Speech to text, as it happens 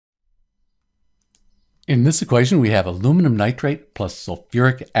In this equation, we have aluminum nitrate plus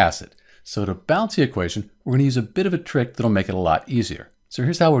sulfuric acid. So to balance the equation, we're going to use a bit of a trick that'll make it a lot easier. So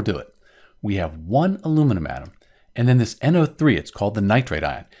here's how we'll do it. We have one aluminum atom, and then this NO3, it's called the nitrate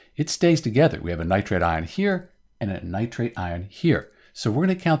ion. It stays together. We have a nitrate ion here and a nitrate ion here. So we're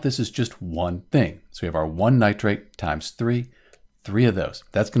going to count this as just one thing. So we have our one nitrate times three of those.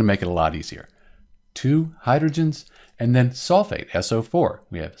 That's going to make it a lot easier. Two hydrogens, and then sulfate, SO4.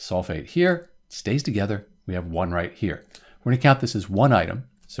 We have sulfate here, it stays together. We have one right here. We're going to count this as one item,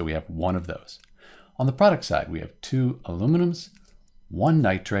 so we have one of those. On the product side, we have two aluminums, one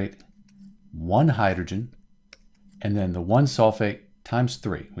nitrate, one hydrogen, and then the one sulfate times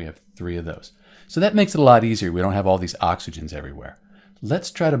three. We have three of those. So that makes it a lot easier. We don't have all these oxygens everywhere. Let's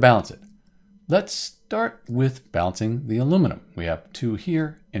try to balance it. Let's start with balancing the aluminum. We have two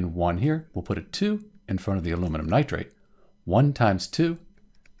here and one here. We'll put a 2 in front of the aluminum nitrate. 1 times 2,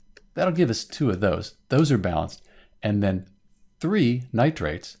 that'll give us 2 of those. Those are balanced. And then 3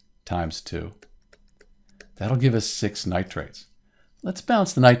 nitrates times 2, that'll give us 6 nitrates. Let's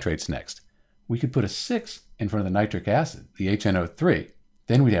balance the nitrates next. We could put a 6 in front of the nitric acid, the HNO3.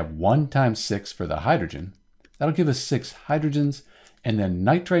 Then we'd have 1 times 6 for the hydrogen. That'll give us 6 hydrogens. And then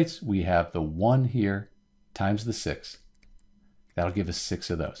nitrates, we have the 1 here times the 6. That'll give us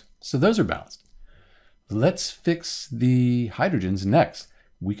 6 of those. So those are balanced. Let's fix the hydrogens next.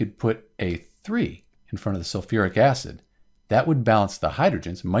 We could put a 3 in front of the sulfuric acid. That would balance the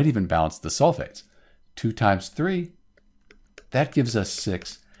hydrogens, might even balance the sulfates. 2 times 3, that gives us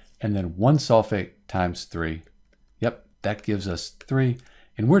 6. And then 1 sulfate times 3. Yep, that gives us 3.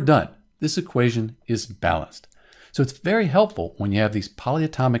 And we're done. This equation is balanced. So it's very helpful when you have these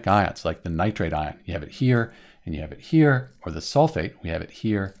polyatomic ions like the nitrate ion. You have it here and you have it here, or the sulfate, we have it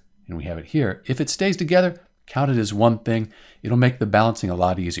here and we have it here. If it stays together, count it as one thing. It'll make the balancing a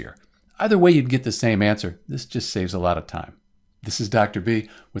lot easier. Either way, you'd get the same answer. This just saves a lot of time. This is Dr. B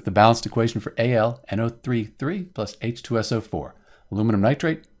with the balanced equation for Al NO3 3 plus H2SO4, aluminum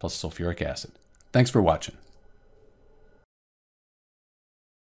nitrate plus sulfuric acid. Thanks for watching.